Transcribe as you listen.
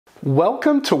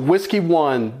Welcome to Whiskey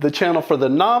One, the channel for the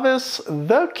novice,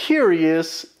 the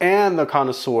curious, and the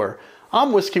connoisseur.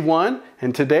 I'm Whiskey One,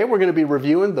 and today we're going to be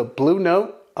reviewing the Blue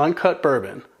Note Uncut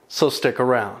Bourbon, so stick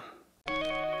around.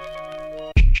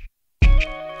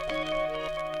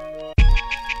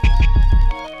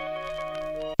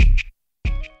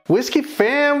 Whiskey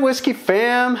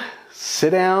fam, sit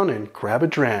down and grab a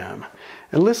dram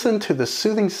and listen to the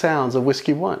soothing sounds of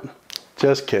Whiskey One.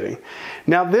 Just kidding.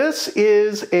 Now this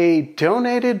is a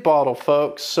donated bottle,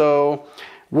 folks, so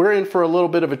we're in for a little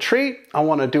bit of a treat. I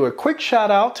want to do a quick shout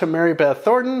out to Mary Beth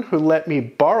Thornton, who let me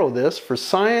borrow this for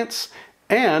science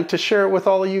and to share it with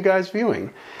all of you guys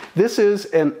viewing. This is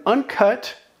an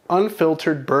uncut,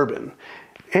 unfiltered bourbon.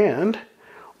 And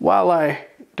while I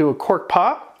do a cork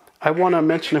pop, I want to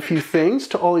mention a few things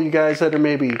to all of you guys that are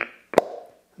maybe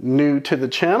new to the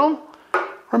channel,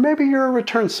 or maybe you're a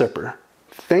return sipper.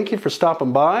 Thank you for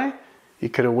stopping by. You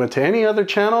could have went to any other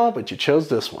channel, but you chose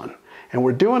this one. And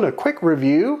we're doing a quick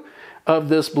review of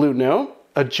this Blue Note,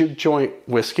 a Juke joint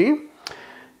whiskey.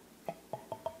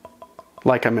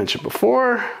 Like I mentioned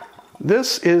before,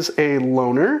 this is a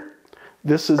loner.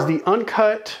 This is the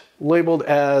uncut, labeled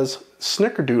as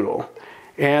Snickerdoodle.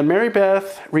 And Mary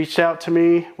Beth reached out to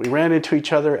me. We ran into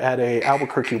each other at a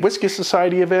Albuquerque Whiskey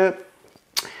Society event.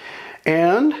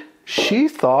 And she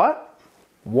thought,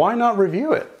 why not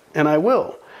review it? And I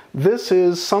will. This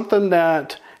is something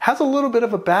that has a little bit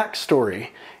of a backstory.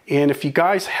 And if you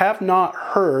guys have not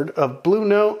heard of Blue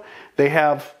Note, they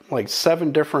have like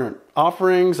 7 different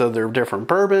offerings of their different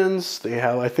bourbons. They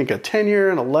have, I think, a 10-year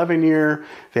and 11-year.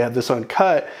 They have this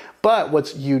uncut. But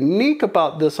what's unique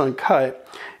about this uncut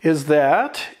is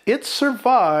that it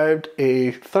survived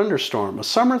a thunderstorm, a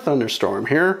summer thunderstorm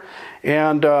here.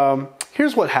 And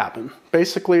here's what happened.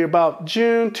 Basically, about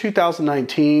June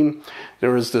 2019,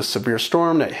 there was this severe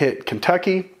storm that hit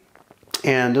Kentucky.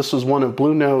 And this was one of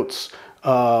Blue Note's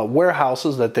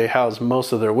warehouses that they housed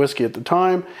most of their whiskey at the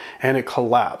time. And it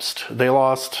collapsed. They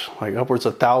lost like upwards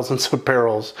of thousands of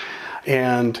barrels.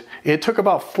 And it took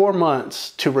about 4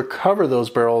 months to recover those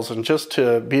barrels and just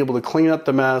to be able to clean up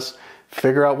the mess,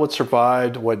 figure out what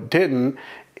survived, what didn't.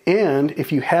 And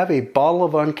if you have a bottle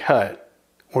of uncut,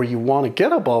 or you want to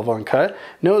get a bottle of uncut,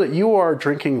 know that you are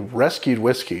drinking rescued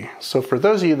whiskey. So for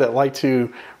those of you that like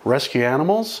to rescue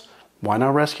animals, why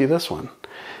not rescue this one?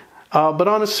 But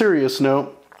on a serious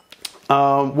note,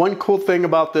 one cool thing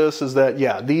about this is that,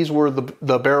 yeah, these were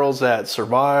the barrels that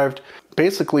survived,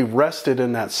 basically rested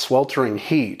in that sweltering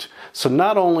heat. So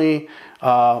not only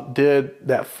did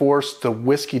that force the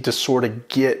whiskey to sort of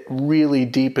get really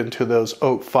deep into those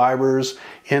oak fibers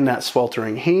in that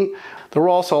sweltering heat, there were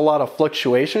also a lot of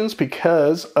fluctuations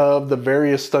because of the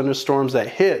various thunderstorms that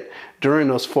hit during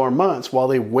those 4 months while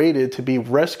they waited to be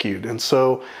rescued. And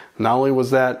so not only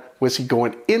was that whiskey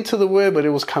going into the wood, but it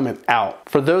was coming out.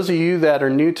 For those of you that are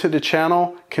new to the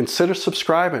channel, consider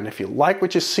subscribing. If you like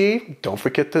what you see, don't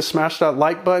forget to smash that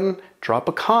like button, drop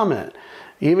a comment.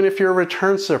 Even if you're a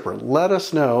return sipper, let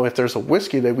us know if there's a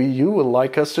whiskey that you would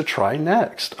like us to try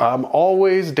next. I'm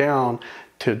always down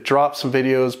to drop some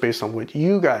videos based on what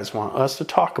you guys want us to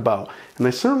talk about. And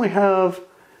they certainly have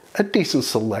a decent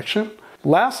selection.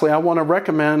 Lastly, I want to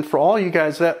recommend for all you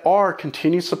guys that are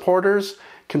continued supporters,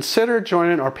 consider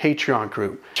joining our Patreon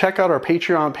group. Check out our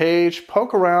Patreon page,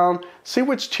 poke around, see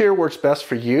which tier works best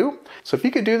for you. So if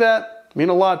you could do that, it'd mean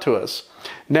a lot to us.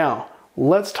 Now,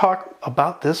 let's talk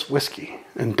about this whiskey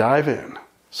and dive in.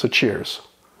 So cheers.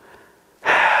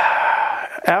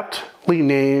 Aptly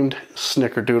named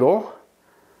Snickerdoodle.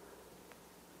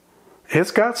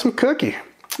 It's got some cookie.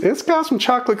 It's got some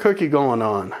chocolate cookie going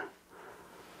on.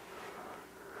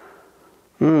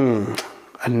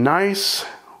 A nice,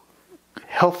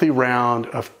 healthy round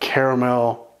of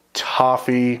caramel,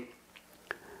 toffee.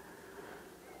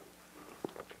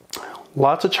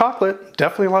 Lots of chocolate,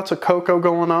 definitely lots of cocoa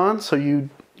going on, so you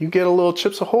get a little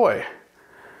Chips Ahoy.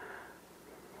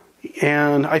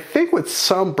 And I think with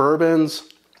some bourbons,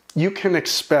 you can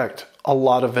expect a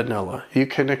lot of vanilla. You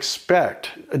can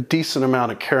expect a decent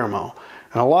amount of caramel.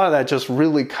 And a lot of that just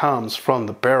really comes from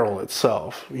the barrel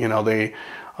itself. You know, they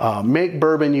make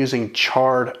bourbon using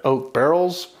charred oak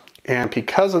barrels. And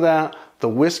because of that, the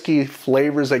whiskey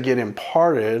flavors that get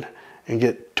imparted and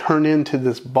get turned into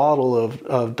this bottle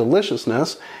of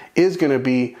deliciousness is going to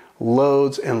be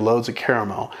loads and loads of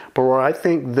caramel. But where I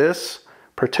think this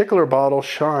particular bottle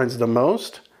shines the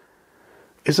most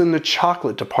is in the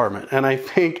chocolate department. And I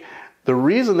think the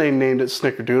reason they named it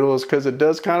Snickerdoodle is because it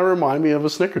does kind of remind me of a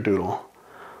Snickerdoodle.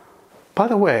 By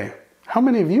the way, how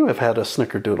many of you have had a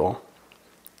Snickerdoodle?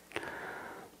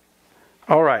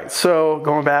 All right, so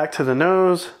going back to the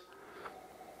nose,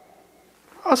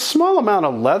 A small amount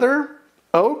of leather,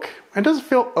 oak. It doesn't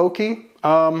feel oaky.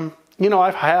 You know,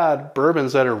 I've had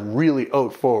bourbons that are really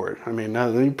oak forward. I mean,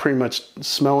 they pretty much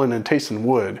smelling and tasting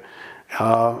wood.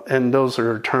 And those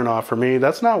are a turn off for me.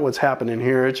 That's not what's happening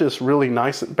here. It's just really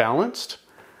nice and balanced.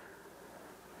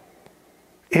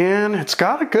 And it's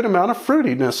got a good amount of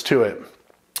fruitiness to it.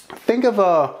 Think of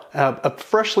a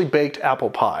freshly baked apple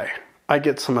pie. I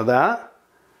get some of that.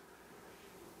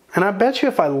 And I bet you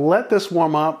if I let this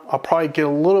warm up, I'll probably get a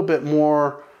little bit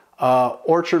more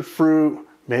orchard fruit,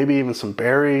 maybe even some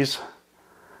berries.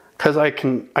 Because I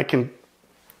can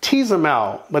tease them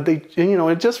out, but they, you know,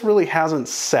 it just really hasn't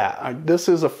sat. This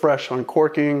is a fresh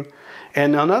uncorking.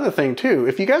 And another thing too,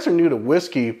 if you guys are new to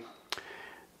whiskey,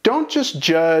 don't just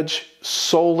judge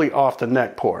solely off the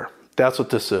neck pour. That's what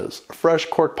this is. A fresh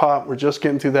cork pop, we're just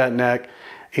getting through that neck.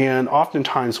 And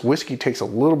oftentimes whiskey takes a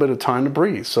little bit of time to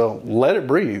breathe. So let it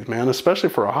breathe, man, especially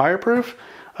for a higher proof.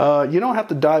 You don't have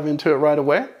to dive into it right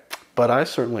away, but I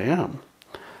certainly am.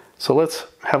 So let's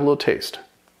have a little taste.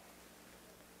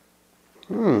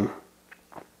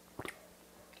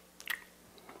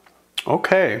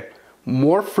 Okay,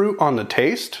 more fruit on the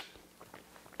taste.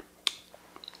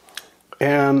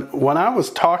 And when I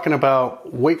was talking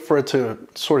about wait for it to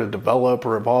sort of develop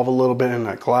or evolve a little bit in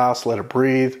that glass, let it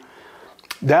breathe,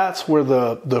 that's where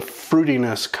the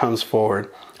fruitiness comes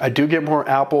forward. I do get more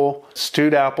apple,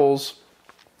 stewed apples,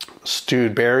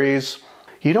 stewed berries.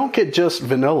 You don't get just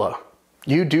vanilla.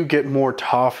 You do get more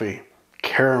toffee,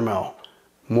 caramel,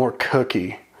 more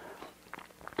cookie.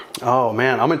 Oh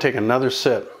man, I'm gonna take another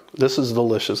sip. This is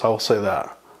delicious, I will say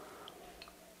that.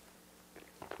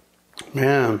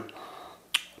 Man,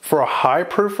 for a high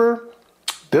proofer,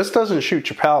 this doesn't shoot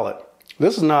your palate.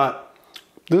 This is not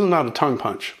a tongue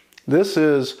punch. This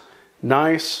is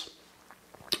nice,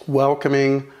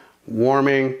 welcoming,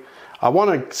 warming. I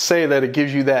want to say that it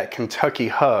gives you that Kentucky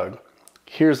hug.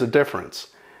 Here's the difference.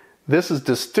 This is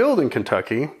distilled in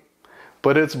Kentucky,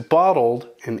 but it's bottled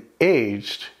and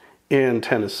aged in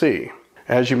Tennessee.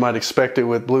 As you might expect it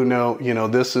with Blue Note, you know,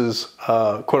 this is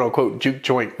quote unquote juke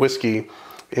joint whiskey.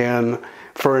 And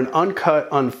for an uncut,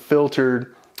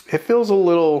 unfiltered, it feels a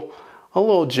little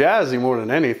jazzy more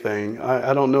than anything.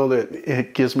 I don't know that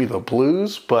it gives me the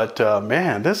blues, but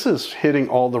man, this is hitting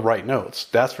all the right notes.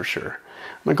 That's for sure.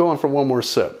 I'm gonna go on for one more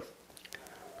sip.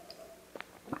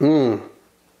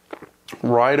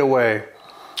 Right away,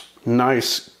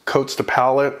 nice coats the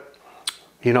palate.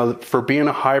 You know, for being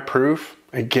a high proof,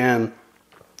 again,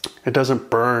 it doesn't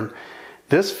burn.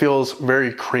 This feels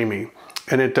very creamy,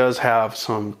 and it does have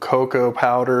some cocoa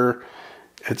powder.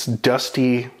 It's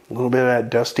dusty, a little bit of that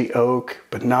dusty oak,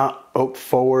 but not oak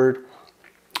forward.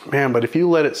 Man, but if you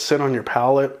let it sit on your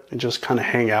palate and just kind of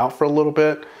hang out for a little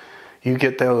bit, you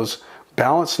get those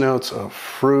balanced notes of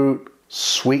fruit,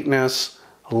 sweetness,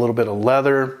 a little bit of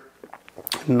leather,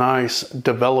 nice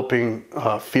developing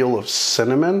feel of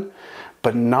cinnamon,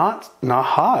 but not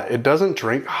hot. It doesn't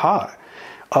drink hot.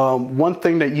 One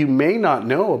thing that you may not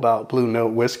know about Blue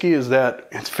Note whiskey is that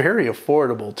it's very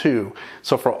affordable too.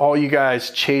 So for all you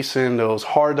guys chasing those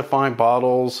hard to find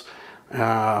bottles,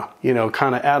 you know,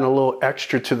 kind of adding a little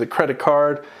extra to the credit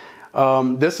card,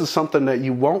 this is something that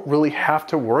you won't really have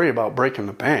to worry about breaking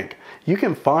the bank. You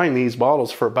can find these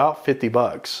bottles for about 50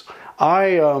 bucks.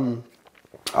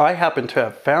 I happen to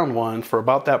have found one for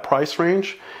about that price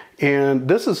range, and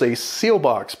this is a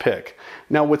Seelbach pick.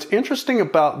 Now, what's interesting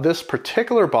about this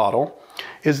particular bottle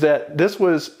is that this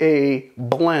was a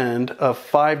blend of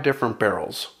 5 different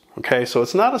barrels. Okay, so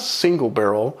it's not a single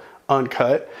barrel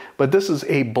uncut, but this is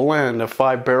a blend of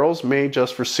 5 barrels made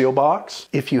just for Seelbach.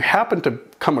 If you happen to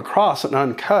come across an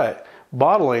uncut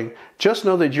bottling, just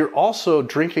know that you're also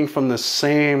drinking from the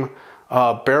same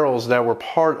barrels that were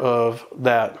part of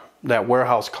that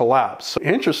warehouse collapse. So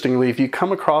interestingly, if you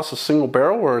come across a single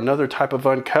barrel or another type of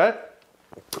uncut,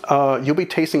 you'll be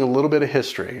tasting a little bit of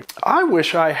history. I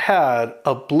wish I had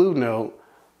a Blue Note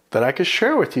that I could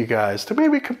share with you guys to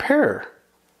maybe compare.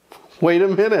 Wait a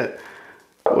minute.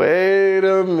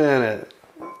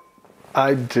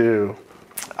 I do.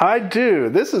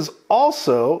 This is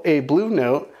also a Blue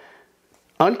Note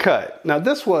Uncut. Now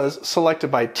this was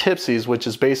selected by Tipsy's, which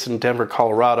is based in Denver,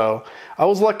 Colorado. I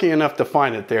was lucky enough to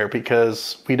find it there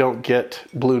because we don't get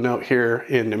Blue Note here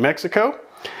in New Mexico.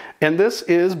 And this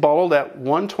is bottled at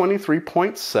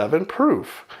 123.7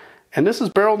 proof. And this is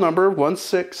barrel number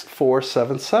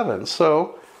 16477.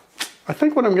 So I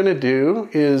think what I'm gonna do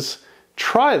is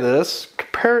try this,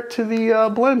 compare it to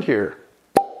the blend here.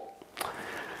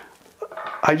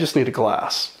 I just need a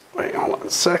glass. Wait, hold on a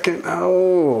second.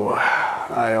 Oh,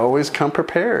 I always come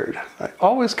prepared.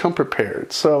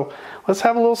 So let's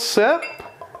have a little sip.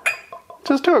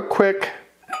 just do a quick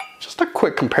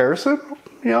comparison.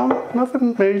 You know,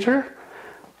 nothing major.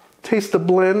 Taste the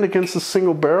blend against the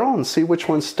single barrel and see which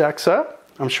one stacks up.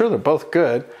 I'm sure they're both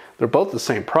good. They're both the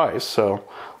same price, so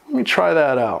let me try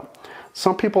that out.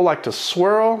 Some people like to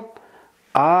swirl.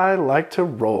 I like to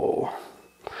roll.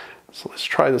 So let's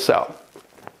try this out.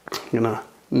 I'm gonna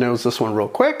nose this one real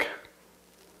quick.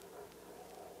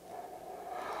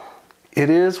 It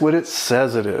is what it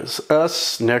says it is, a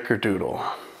Snickerdoodle.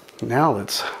 Now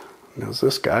let's nose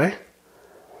this guy.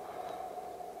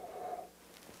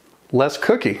 Less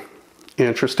cookie,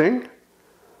 interesting.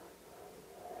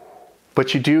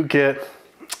 But you do get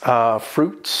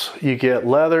fruits, you get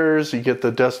leathers, you get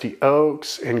the dusty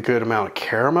oaks, and good amount of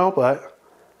caramel, but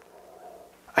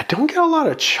I don't get a lot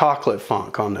of chocolate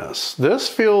funk on this. This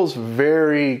feels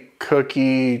very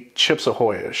cookie, Chips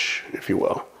Ahoy-ish, if you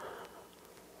will.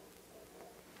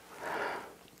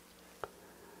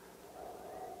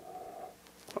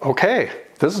 Okay,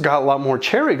 this has got a lot more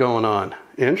cherry going on.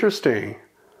 Interesting.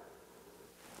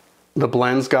 The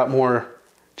blend's got more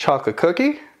chocolate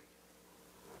cookie,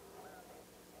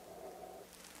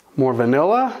 more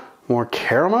vanilla, more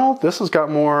caramel. This has got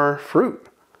more fruit.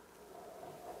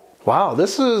 Wow,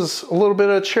 this is a little bit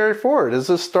of cherry forward. As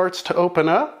this starts to open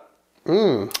up,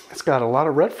 it's got a lot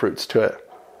of red fruits to it.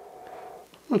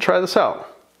 I'm gonna try this out.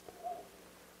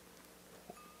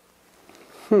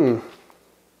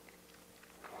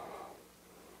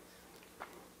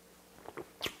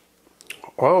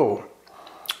 Oh,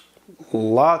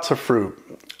 lots of fruit.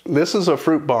 This is a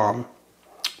fruit bomb.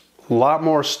 A lot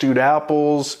more stewed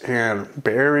apples and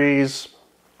berries.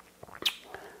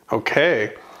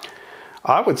 Okay.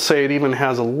 I would say it even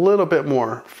has a little bit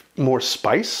more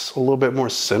spice, a little bit more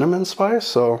cinnamon spice,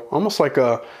 so almost like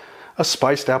a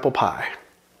spiced apple pie.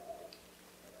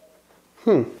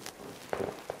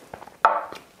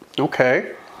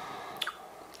 Okay.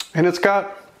 And it's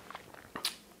got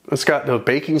the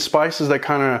baking spices that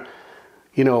kind of,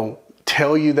 you know,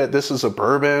 tell you that this is a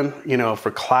bourbon. You know, for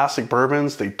classic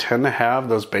bourbons, they tend to have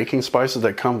those baking spices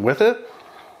that come with it.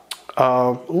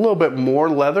 A little bit more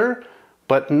leather,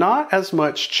 but not as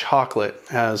much chocolate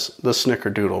as the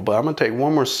Snickerdoodle. But I'm gonna take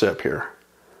one more sip here.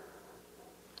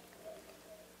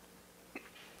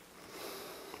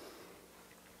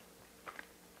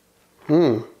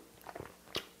 You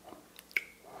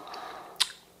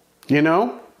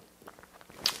know,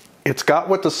 it's got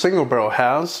what the single barrel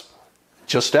has,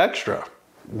 just extra.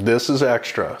 This is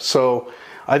extra. So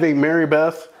I think Mary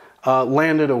Beth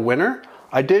landed a winner.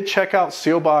 I did check out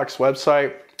Seelbach's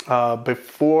website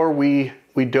before we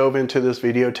dove into this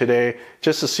video today,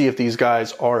 just to see if these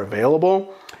guys are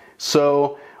available.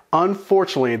 So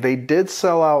unfortunately, they did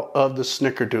sell out of the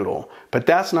Snickerdoodle, but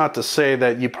that's not to say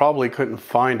that you probably couldn't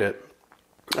find it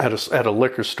at a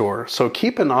liquor store. So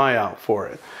keep an eye out for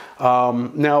it.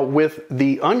 Now with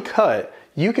the Uncut,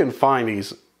 you can find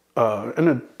these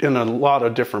in a lot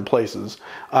of different places.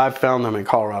 I've found them in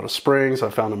Colorado Springs, I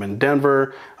found them in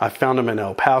Denver, I found them in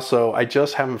El Paso. I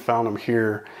just haven't found them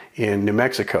here in New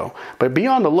Mexico. But be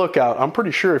on the lookout. I'm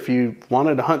pretty sure if you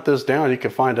wanted to hunt this down, you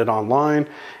can find it online,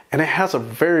 and it has a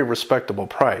very respectable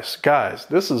price. Guys,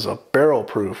 this is a barrel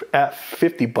proof at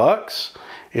 50 bucks.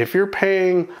 If you're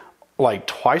paying like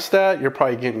twice that, you're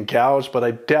probably getting gouged, but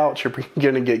I doubt you're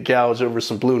going to get gouged over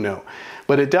some Blue Note.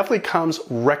 But it definitely comes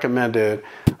recommended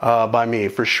by me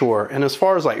for sure. And as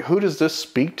far as like, who does this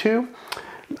speak to?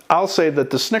 I'll say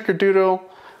that the Snickerdoodle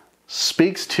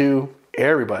speaks to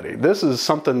everybody. This is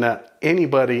something that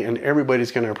anybody and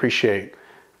everybody's going to appreciate.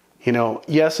 You know,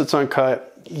 yes, it's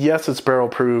uncut. Yes, it's barrel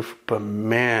proof, but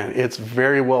man, it's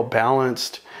very well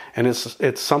balanced. And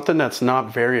it's something that's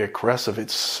not very aggressive.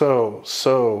 It's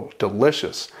so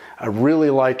delicious. I really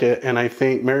like it, and I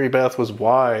think Mary Beth was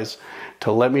wise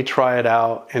to let me try it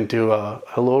out and do a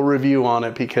little review on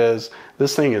it, because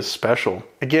this thing is special.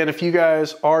 Again, if you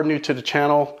guys are new to the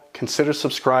channel, consider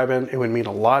subscribing. It would mean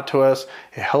a lot to us.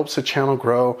 It helps the channel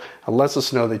grow and lets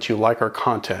us know that you like our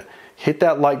content. Hit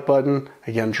that like button.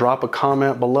 Again, drop a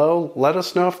comment below. Let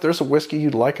us know if there's a whiskey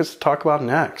you'd like us to talk about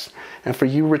next. And for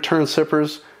you return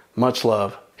sippers, much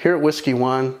love. Here at Whiskey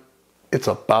One, it's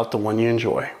about the one you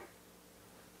enjoy.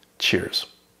 Cheers.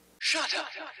 Shut up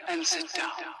and sit down.